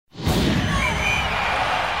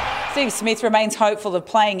Steve Smith remains hopeful of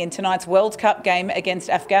playing in tonight's World Cup game against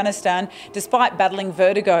Afghanistan despite battling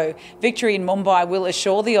vertigo. Victory in Mumbai will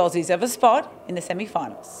assure the Aussies of a spot in the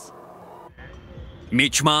semi-finals.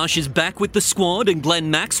 Mitch Marsh is back with the squad and Glenn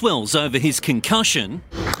Maxwell's over his concussion.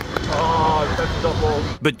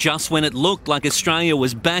 But just when it looked like Australia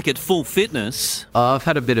was back at full fitness... I've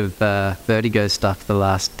had a bit of vertigo stuff the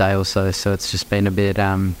last day or so it's just been a bit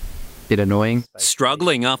annoying.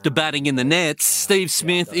 Struggling after batting in the nets, Steve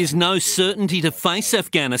Smith is no certainty to face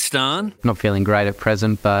Afghanistan. Not feeling great at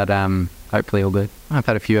present, but hopefully all good. I've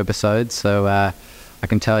had a few episodes, so I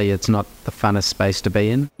can tell you it's not the funnest space to be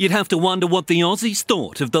in. You'd have to wonder what the Aussies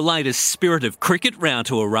thought of the latest Spirit of Cricket round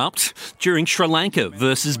to erupt during Sri Lanka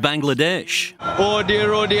versus Bangladesh. Oh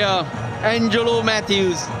dear, Angelo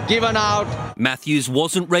Matthews given out. Matthews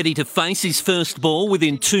wasn't ready to face his first ball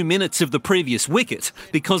within 2 minutes of the previous wicket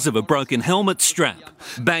because of a broken helmet strap.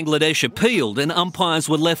 Bangladesh appealed and umpires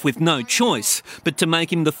were left with no choice but to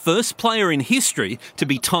make him the first player in history to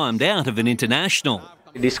be timed out of an international.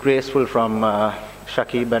 Disgraceful from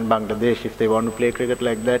Shakib and Bangladesh if they want to play cricket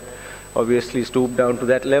like that. Obviously stoop down to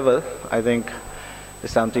that level. I think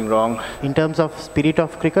there's something wrong. In terms of spirit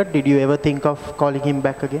of cricket, did you ever think of calling him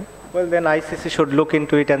back again? Well, then ICC should look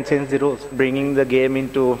into it and change the rules, bringing the game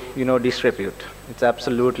into, disrepute. It's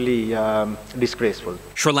absolutely disgraceful.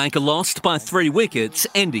 Sri Lanka lost by 3 wickets,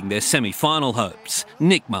 ending their semi-final hopes.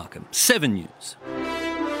 Nick Markham, 7 News.